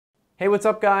Hey, what's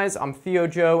up guys? I'm Theo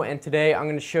Joe, and today I'm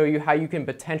going to show you how you can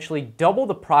potentially double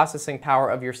the processing power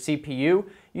of your CPU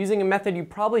using a method you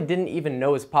probably didn't even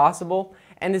know is possible.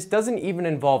 And this doesn't even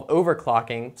involve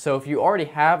overclocking, so if you already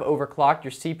have overclocked your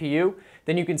CPU,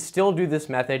 then you can still do this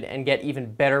method and get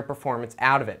even better performance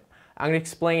out of it. I'm going to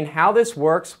explain how this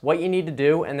works, what you need to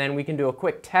do, and then we can do a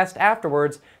quick test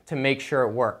afterwards to make sure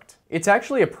it worked. It's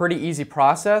actually a pretty easy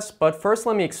process, but first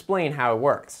let me explain how it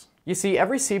works. You see,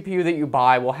 every CPU that you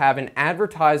buy will have an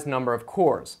advertised number of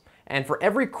cores, and for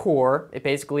every core, it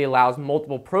basically allows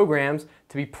multiple programs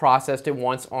to be processed at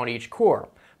once on each core.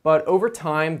 But over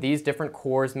time, these different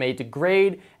cores may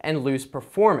degrade and lose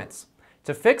performance.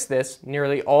 To fix this,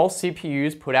 nearly all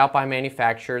CPUs put out by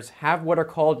manufacturers have what are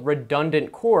called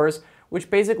redundant cores, which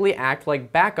basically act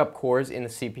like backup cores in the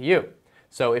CPU.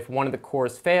 So if one of the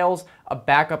cores fails, a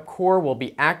backup core will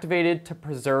be activated to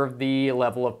preserve the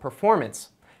level of performance.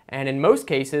 And in most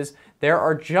cases, there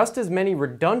are just as many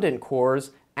redundant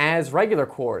cores as regular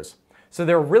cores. So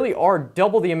there really are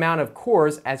double the amount of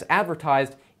cores as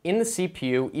advertised in the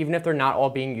CPU, even if they're not all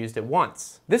being used at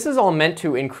once. This is all meant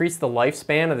to increase the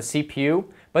lifespan of the CPU,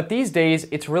 but these days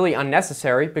it's really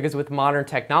unnecessary because with modern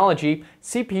technology,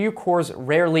 CPU cores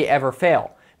rarely ever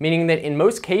fail, meaning that in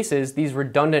most cases these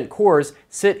redundant cores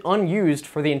sit unused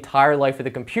for the entire life of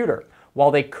the computer, while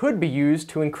they could be used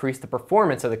to increase the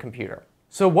performance of the computer.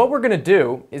 So what we're going to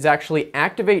do is actually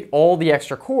activate all the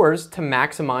extra cores to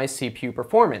maximize CPU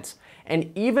performance.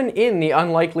 And even in the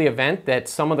unlikely event that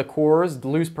some of the cores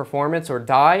lose performance or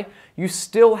die, you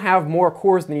still have more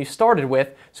cores than you started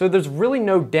with, so there's really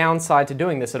no downside to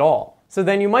doing this at all. So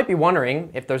then you might be wondering,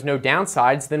 if there's no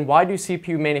downsides, then why do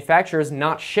CPU manufacturers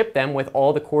not ship them with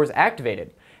all the cores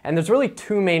activated? And there's really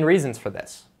two main reasons for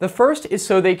this. The first is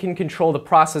so they can control the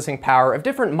processing power of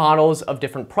different models of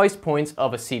different price points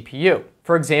of a CPU.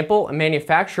 For example, a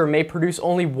manufacturer may produce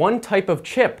only one type of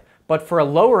chip, but for a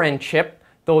lower end chip,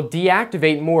 they'll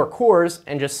deactivate more cores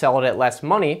and just sell it at less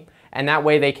money, and that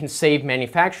way they can save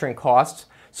manufacturing costs.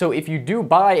 So if you do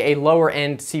buy a lower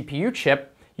end CPU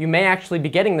chip, you may actually be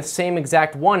getting the same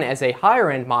exact one as a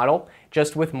higher end model,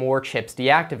 just with more chips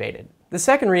deactivated. The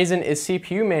second reason is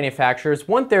CPU manufacturers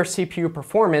want their CPU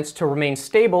performance to remain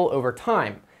stable over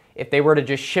time. If they were to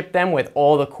just ship them with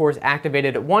all the cores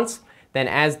activated at once, then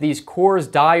as these cores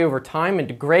die over time and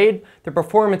degrade, the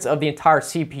performance of the entire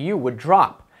CPU would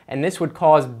drop, and this would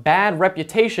cause bad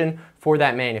reputation for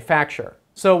that manufacturer.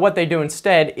 So what they do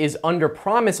instead is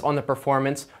underpromise on the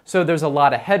performance, so there's a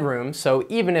lot of headroom, so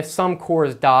even if some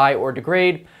cores die or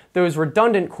degrade, those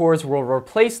redundant cores will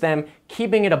replace them,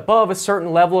 keeping it above a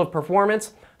certain level of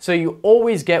performance, so you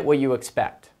always get what you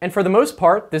expect. And for the most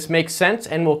part, this makes sense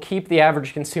and will keep the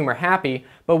average consumer happy,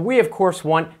 but we of course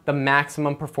want the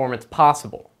maximum performance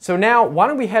possible. So now, why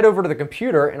don't we head over to the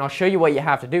computer and I'll show you what you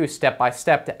have to do step by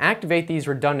step to activate these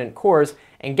redundant cores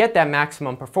and get that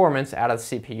maximum performance out of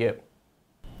the CPU.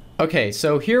 Okay,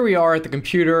 so here we are at the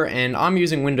computer, and I'm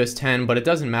using Windows 10, but it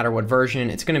doesn't matter what version,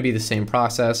 it's going to be the same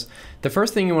process. The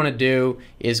first thing you want to do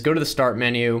is go to the Start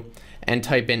menu and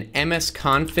type in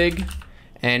msconfig,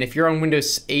 and if you're on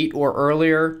Windows 8 or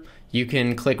earlier, you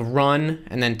can click Run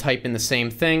and then type in the same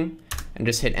thing and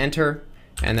just hit Enter,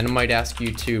 and then it might ask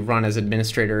you to run as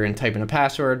administrator and type in a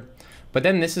password. But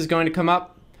then this is going to come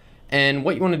up, and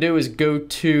what you want to do is go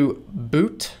to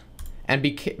Boot. And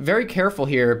be very careful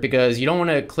here because you don't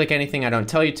want to click anything I don't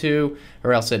tell you to,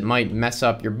 or else it might mess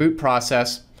up your boot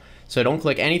process. So don't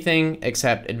click anything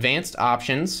except Advanced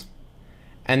Options.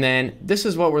 And then this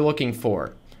is what we're looking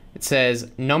for. It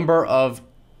says number of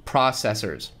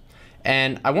processors.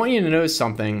 And I want you to notice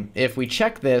something. If we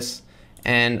check this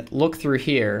and look through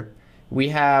here, we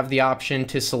have the option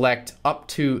to select up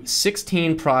to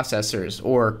 16 processors,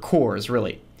 or cores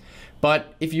really.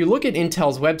 But if you look at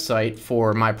Intel's website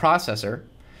for my processor,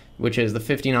 which is the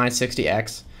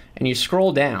 5960X, and you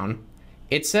scroll down,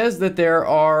 it says that there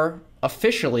are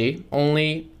officially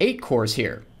only 8 cores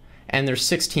here, and there's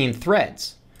 16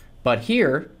 threads. But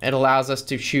here, it allows us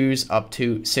to choose up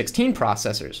to 16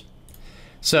 processors.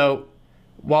 So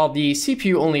while the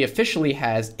CPU only officially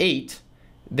has 8,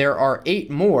 there are 8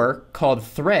 more called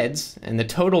threads, and the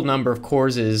total number of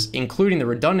cores is, including the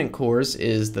redundant cores,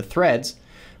 is the threads.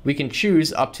 We can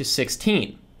choose up to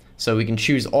 16. So we can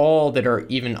choose all that are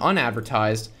even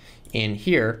unadvertised in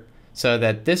here, so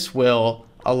that this will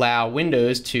allow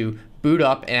Windows to boot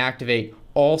up and activate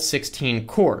all 16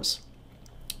 cores.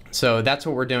 So that's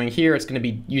what we're doing here. It's going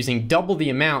to be using double the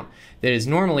amount that is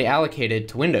normally allocated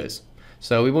to Windows.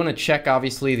 So we want to check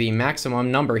obviously the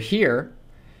maximum number here,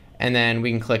 and then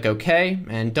we can click OK,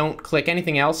 and don't click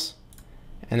anything else,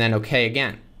 and then OK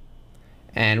again.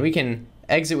 And we can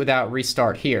exit without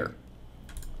restart here.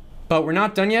 But we're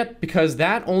not done yet because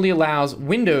that only allows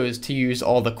Windows to use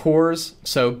all the cores.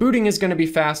 So booting is going to be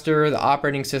faster, the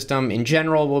operating system in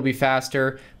general will be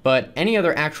faster, but any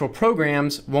other actual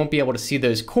programs won't be able to see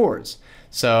those cores.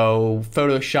 So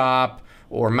Photoshop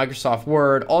or Microsoft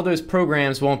Word, all those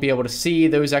programs won't be able to see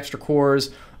those extra cores,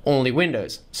 only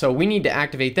Windows. So we need to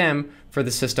activate them for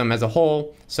the system as a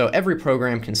whole so every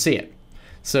program can see it.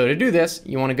 So to do this,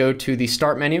 you want to go to the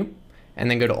Start menu, and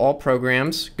then go to All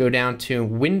Programs, go down to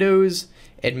Windows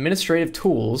Administrative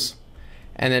Tools,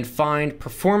 and then find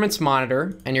Performance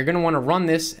Monitor, and you're going to want to run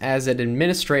this as an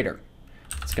administrator.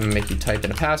 It's going to make you type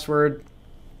in a password.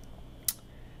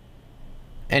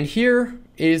 And here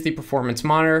is the Performance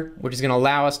Monitor, which is going to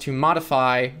allow us to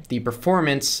modify the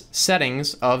performance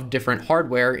settings of different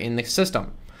hardware in the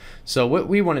system. So what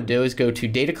we want to do is go to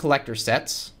Data Collector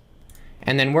Sets,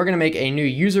 and then we're going to make a new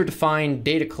user-defined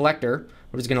data collector,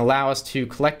 which is going to allow us to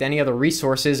collect any other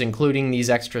resources, including these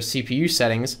extra CPU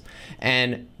settings,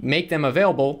 and make them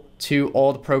available to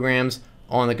all the programs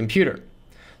on the computer.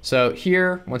 So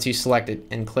here, once you select it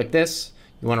and click this,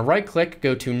 you want to right-click,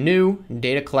 go to New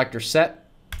Data Collector Set,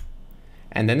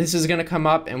 and then this is going to come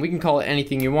up, and we can call it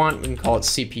anything you want. We can call it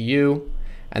CPU,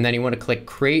 and then you want to click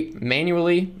Create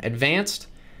Manually Advanced.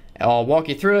 I'll walk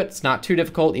you through it. It's not too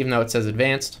difficult, even though it says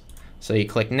Advanced. So you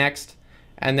click Next,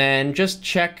 and then just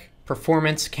check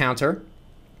Performance Counter,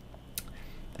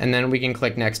 and then we can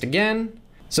click Next again.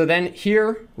 So then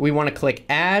here we want to click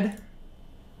Add,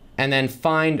 and then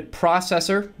find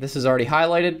Processor. This is already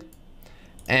highlighted,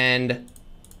 and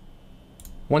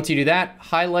once you do that,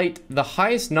 highlight the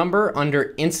highest number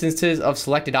under Instances of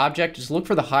Selected Object. Just look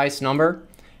for the highest number,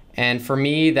 and for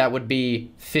me that would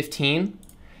be 15,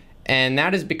 and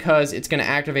that is because it's going to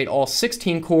activate all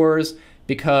 16 cores,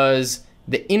 because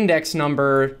the index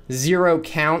number 0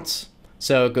 counts,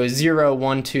 so it goes 0,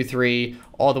 1, 2, 3,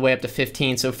 all the way up to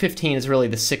 15. So 15 is really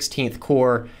the 16th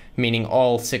core, meaning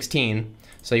all 16.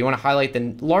 So you want to highlight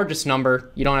the largest number.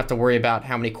 You don't have to worry about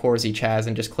how many cores each has,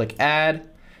 and just click Add.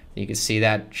 You can see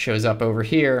that shows up over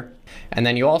here. And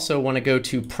then you also want to go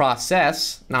to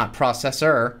Process, not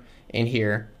Processor, in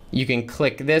here. You can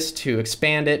click this to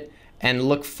expand it and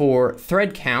look for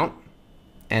Thread Count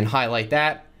and highlight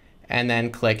that, and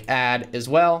then click Add as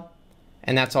well.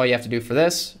 And that's all you have to do for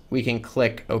this. We can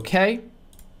click OK.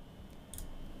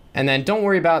 And then don't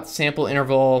worry about sample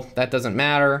interval, that doesn't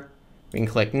matter. We can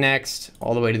click Next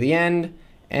all the way to the end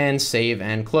and save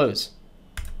and close.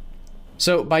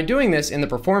 So by doing this in the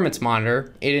Performance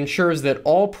Monitor, it ensures that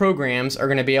all programs are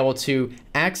going to be able to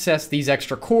access these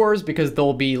extra cores because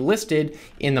they'll be listed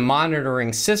in the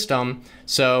monitoring system,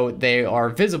 so they are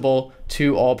visible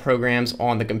to all programs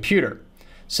on the computer.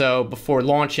 So before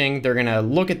launching, they're going to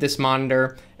look at this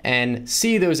monitor and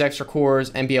see those extra cores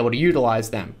and be able to utilize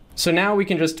them. So now we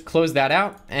can just close that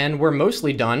out, and we're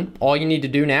mostly done. All you need to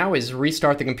do now is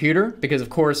restart the computer, because of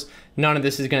course none of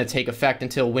this is going to take effect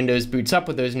until Windows boots up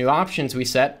with those new options we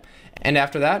set, and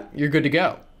after that you're good to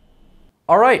go.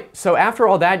 Alright, so after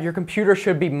all that, your computer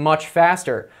should be much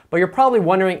faster, but you're probably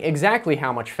wondering exactly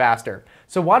how much faster.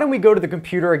 So why don't we go to the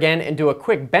computer again and do a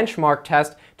quick benchmark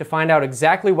test to find out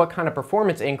exactly what kind of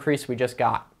performance increase we just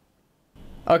got.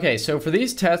 Okay, so for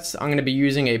these tests, I'm going to be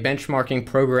using a benchmarking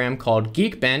program called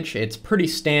Geekbench. It's pretty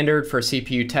standard for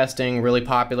CPU testing, really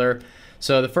popular.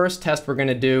 So the first test we're going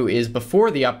to do is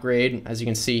before the upgrade. As you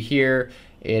can see here,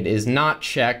 it is not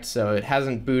checked, so it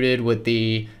hasn't booted with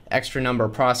the extra number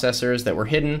of processors that were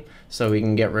hidden, so we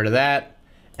can get rid of that.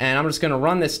 And I'm just going to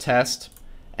run this test,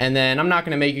 and then I'm not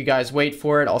going to make you guys wait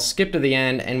for it. I'll skip to the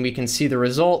end and we can see the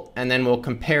result, and then we'll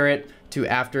compare it to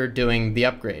after doing the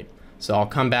upgrade. So I'll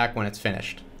come back when it's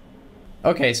finished.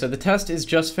 Okay, so the test is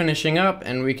just finishing up,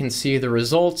 and we can see the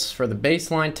results for the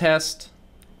baseline test.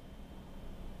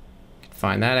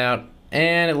 Find that out,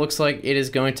 and it looks like it is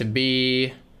going to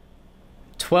be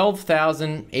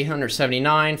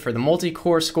 12,879 for the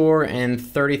multi-core score and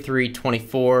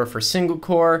 3,324 for single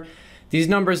core. These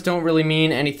numbers don't really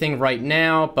mean anything right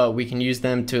now, but we can use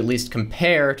them to at least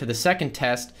compare to the second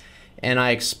test, and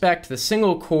I expect the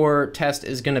single core test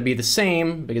is going to be the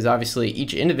same, because obviously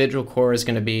each individual core is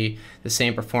going to be the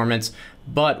same performance,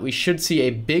 but we should see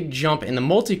a big jump in the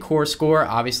multi-core score,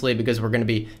 obviously because we're going to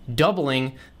be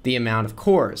doubling the amount of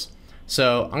cores.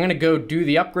 So I'm going to go do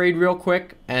the upgrade real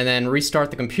quick and then restart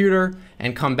the computer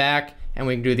and come back, and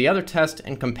we can do the other test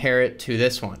and compare it to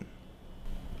this one.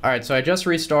 Alright, so I just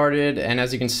restarted, and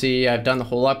as you can see, I've done the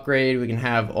whole upgrade. We can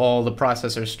have all the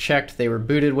processors checked they were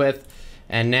booted with.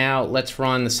 And now let's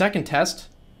run the second test,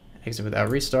 exit without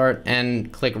restart,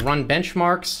 and click Run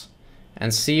Benchmarks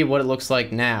and see what it looks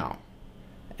like now.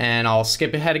 And I'll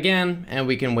skip ahead again, and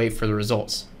we can wait for the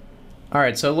results.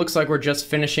 Alright, so it looks like we're just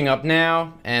finishing up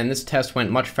now, and this test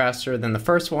went much faster than the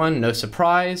first one, no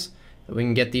surprise. We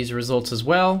can get these results as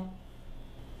well.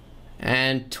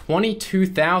 And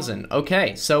 22,000.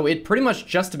 Okay, so it pretty much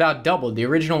just about doubled. The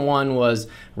original one was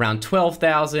around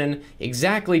 12,000.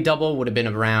 Exactly double would have been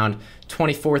around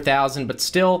 24,000, but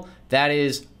still, that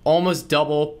is almost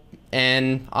double.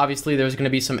 And obviously, there's going to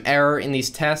be some error in these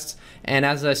tests. And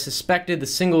as I suspected, the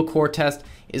single core test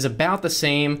is about the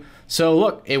same. So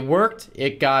look, it worked.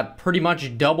 It got pretty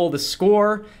much double the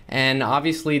score. And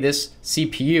obviously, this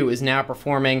CPU is now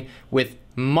performing with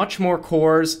much more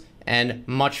cores and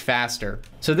much faster.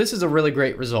 So this is a really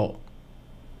great result.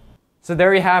 So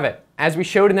there you have it. As we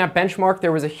showed in that benchmark,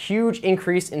 there was a huge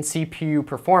increase in CPU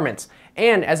performance.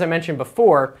 And as I mentioned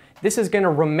before, this is going to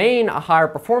remain a higher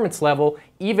performance level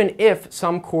even if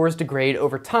some cores degrade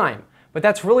over time. But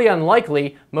that's really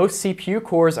unlikely. Most CPU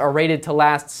cores are rated to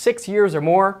last 6 years or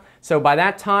more. So by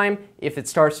that time, if it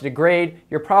starts to degrade,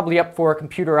 you're probably up for a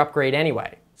computer upgrade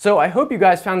anyway. So I hope you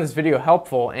guys found this video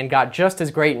helpful and got just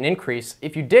as great an increase.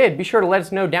 If you did, be sure to let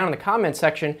us know down in the comments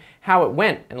section how it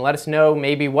went and let us know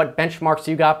maybe what benchmarks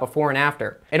you got before and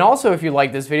after. And also, if you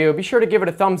liked this video, be sure to give it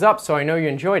a thumbs up so I know you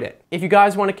enjoyed it. If you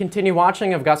guys want to continue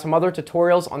watching, I've got some other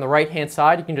tutorials on the right hand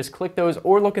side. You can just click those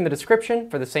or look in the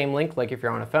description for the same link like if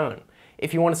you're on a phone.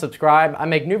 If you want to subscribe, I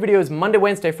make new videos Monday,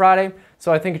 Wednesday, Friday,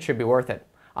 so I think it should be worth it.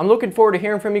 I'm looking forward to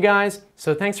hearing from you guys,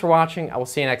 so thanks for watching. I will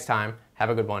see you next time.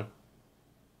 Have a good one.